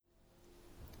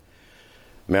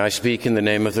May I speak in the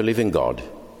name of the living God,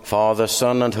 Father,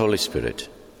 Son, and Holy Spirit.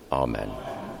 Amen.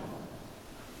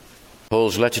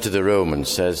 Paul's letter to the Romans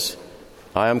says,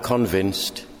 I am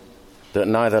convinced that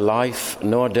neither life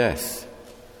nor death,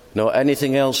 nor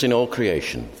anything else in all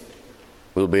creation,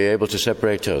 will be able to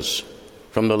separate us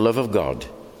from the love of God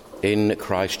in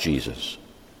Christ Jesus.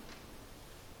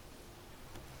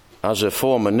 As a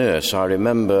former nurse, I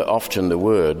remember often the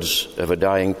words of a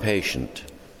dying patient,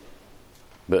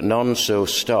 but none so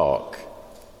stark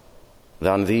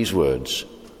than these words,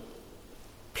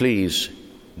 please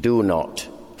do not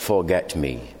forget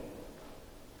me.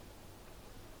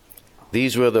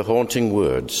 These were the haunting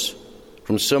words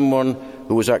from someone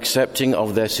who was accepting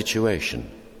of their situation.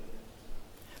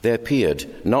 They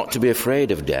appeared not to be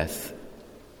afraid of death,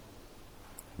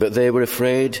 but they were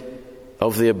afraid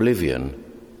of the oblivion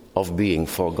of being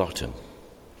forgotten.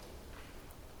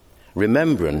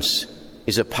 Remembrance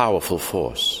is a powerful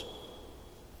force.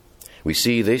 We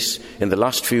see this in the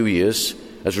last few years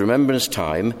as remembrance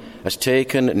time has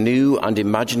taken new and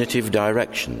imaginative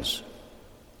directions.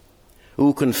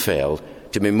 Who can fail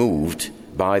to be moved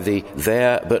by the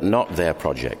there but not there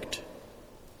project?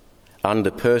 And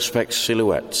the perspex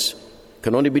silhouettes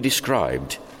can only be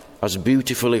described as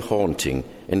beautifully haunting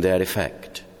in their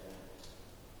effect.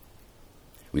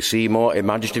 We see more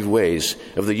imaginative ways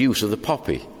of the use of the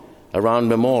poppy around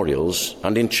memorials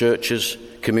and in churches,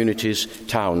 communities,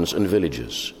 towns and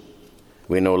villages.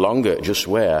 We no longer just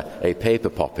wear a paper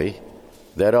poppy.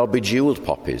 There are bejeweled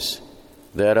poppies.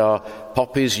 There are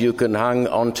poppies you can hang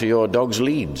onto your dog's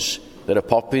leads. There are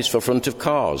poppies for front of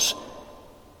cars.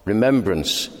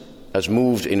 Remembrance has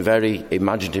moved in very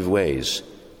imaginative ways,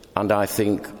 and I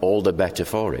think all the better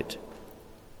for it.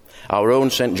 Our own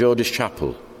St. George's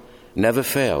Chapel never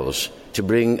fails to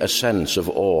bring a sense of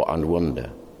awe and wonder.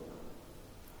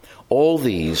 All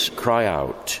these cry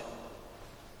out,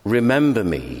 remember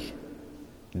me,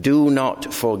 do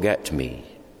not forget me.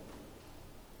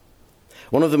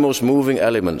 One of the most moving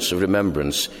elements of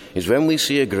remembrance is when we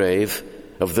see a grave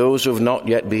of those who have not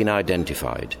yet been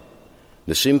identified.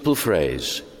 The simple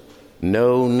phrase,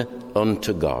 known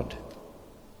unto God.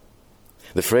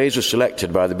 The phrase was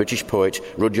selected by the British poet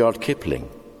Rudyard Kipling.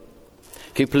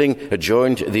 Kipling had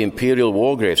joined the Imperial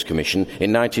War Graves Commission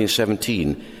in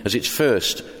 1917 as its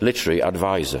first literary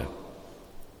advisor.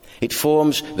 It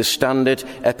forms the standard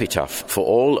epitaph for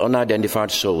all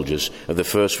unidentified soldiers of the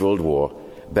First World War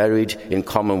buried in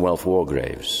Commonwealth war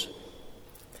graves.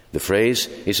 The phrase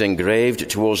is engraved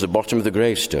towards the bottom of the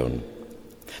gravestone.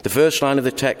 The first line of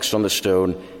the text on the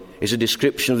stone is a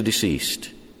description of the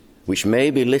deceased, which may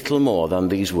be little more than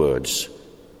these words,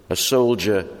 a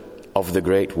soldier of the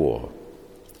Great War.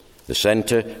 The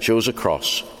centre shows a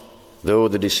cross, though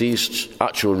the deceased's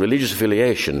actual religious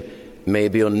affiliation may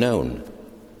be unknown.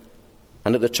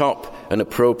 And at the top, an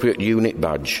appropriate unit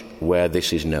badge where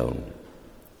this is known.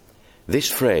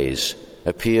 This phrase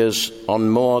appears on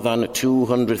more than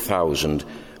 200,000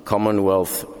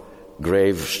 Commonwealth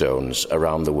gravestones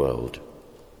around the world.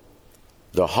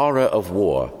 The horror of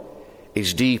war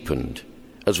is deepened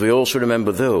as we also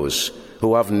remember those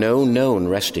who have no known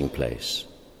resting place.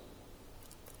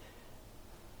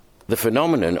 The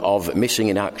phenomenon of missing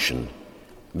in action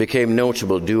became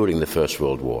notable during the First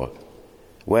World War,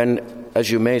 when,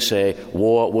 as you may say,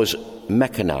 war was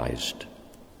mechanized,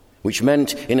 which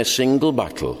meant in a single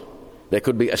battle there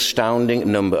could be an astounding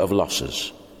number of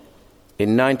losses.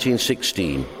 In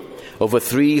 1916, over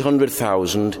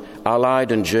 300,000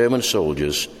 Allied and German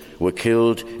soldiers were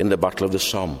killed in the Battle of the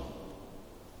Somme.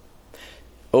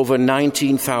 Over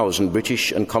 19,000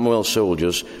 British and Commonwealth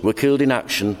soldiers were killed in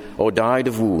action or died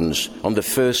of wounds on the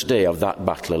first day of that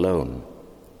battle alone.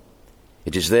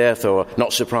 It is therefore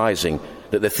not surprising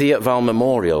that the Thiepval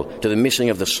Memorial to the missing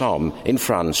of the Somme in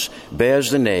France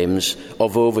bears the names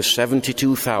of over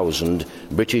 72,000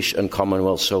 British and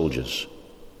Commonwealth soldiers,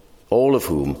 all of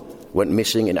whom went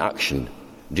missing in action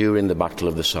during the Battle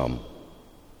of the Somme.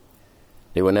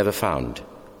 They were never found.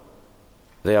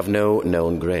 They have no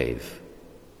known grave.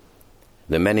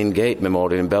 The Menin Gate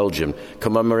Memorial in Belgium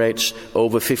commemorates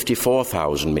over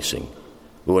 54,000 missing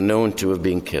who are known to have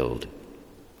been killed.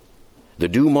 The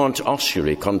Dumont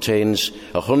Ossuary contains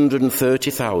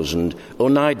 130,000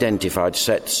 unidentified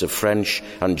sets of French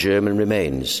and German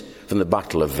remains from the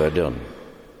Battle of Verdun.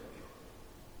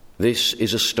 This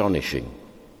is astonishing.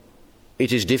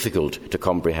 It is difficult to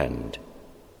comprehend.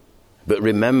 But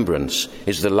remembrance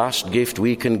is the last gift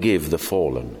we can give the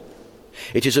fallen.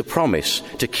 It is a promise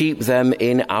to keep them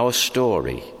in our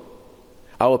story,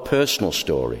 our personal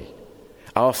story,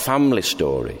 our family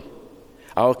story,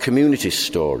 our community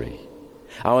story,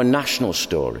 our national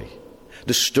story,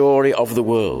 the story of the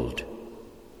world.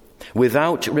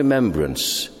 Without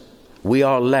remembrance, we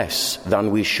are less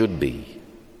than we should be.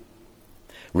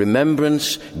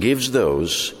 Remembrance gives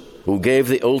those who gave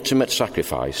the ultimate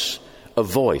sacrifice a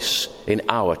voice in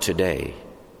our today.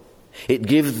 It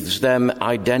gives them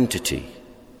identity.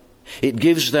 It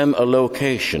gives them a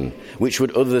location which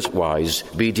would otherwise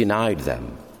be denied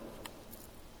them.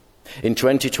 In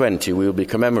 2020, we will be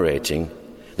commemorating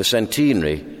the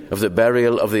centenary of the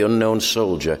burial of the unknown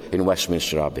soldier in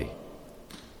Westminster Abbey.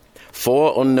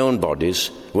 4 unknown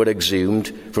bodies were exhumed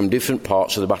from different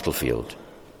parts of the battlefield.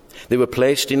 They were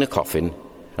placed in a coffin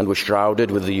and were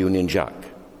shrouded with the Union Jack.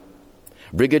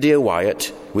 Brigadier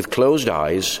Wyatt, with closed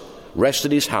eyes,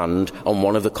 rested his hand on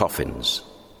one of the coffins.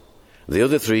 The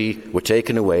other 3 were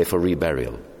taken away for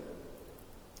reburial.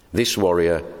 This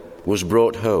warrior was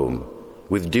brought home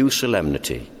with due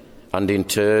solemnity and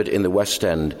interred in the West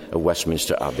End of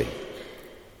Westminster Abbey.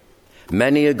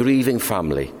 Many a grieving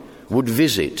family would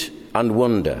visit and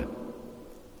wonder,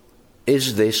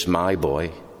 is this my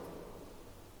boy?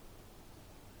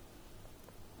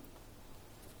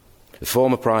 The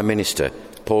former Prime Minister,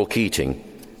 Paul Keating,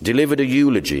 delivered a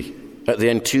eulogy at the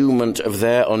entombment of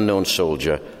their unknown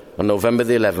soldier on November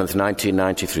the 11th,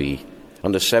 1993,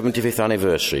 on the 75th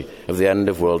anniversary of the end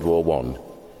of World War I,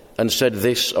 and said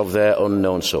this of their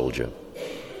unknown soldier: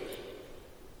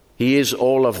 "He is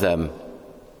all of them,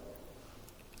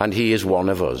 and he is one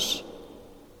of us."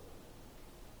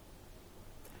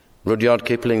 Rudyard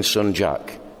Kipling's son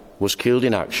Jack was killed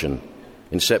in action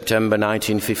in September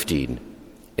 1915,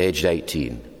 aged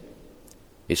 18.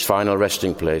 His final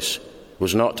resting place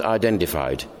was not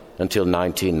identified until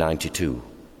 1992.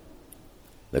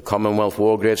 The Commonwealth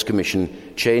War Graves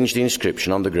Commission changed the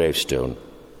inscription on the gravestone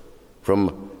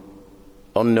from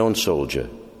 "Unknown Soldier"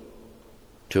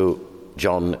 to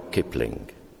John Kipling.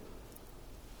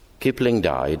 Kipling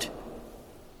died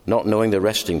not knowing the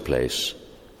resting place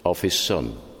of his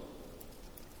son.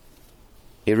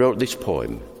 He wrote this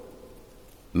poem,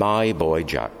 "My Boy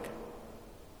Jack."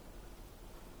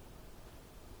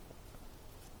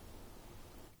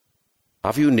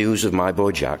 Have you news of my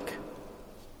boy Jack?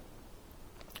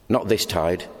 Not this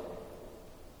tide.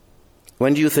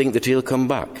 When do you think that he'll come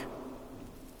back?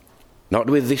 Not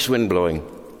with this wind blowing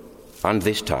and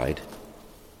this tide.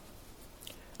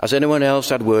 Has anyone else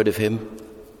had word of him?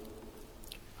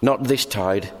 Not this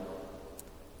tide,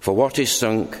 for what is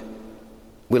sunk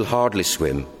will hardly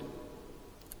swim,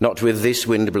 not with this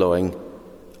wind blowing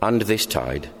and this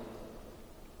tide.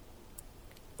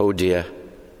 Oh dear,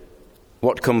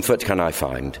 what comfort can I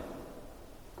find?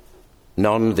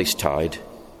 None this tide,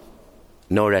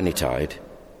 nor any tide,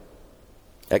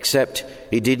 except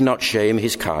he did not shame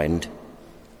his kind,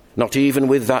 not even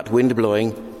with that wind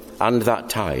blowing and that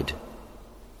tide.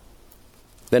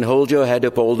 Then hold your head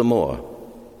up all the more,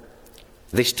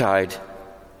 this tide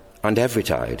and every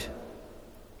tide,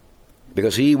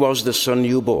 because he was the son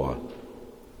you bore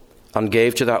and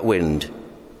gave to that wind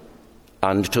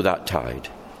and to that tide.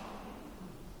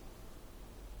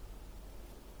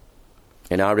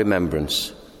 In our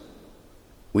remembrance,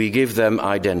 we give them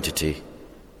identity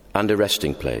and a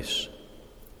resting place.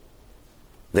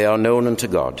 They are known unto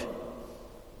God,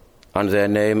 and their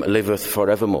name liveth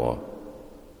forevermore.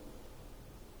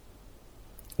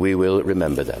 We will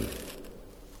remember them.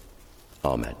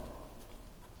 Amen.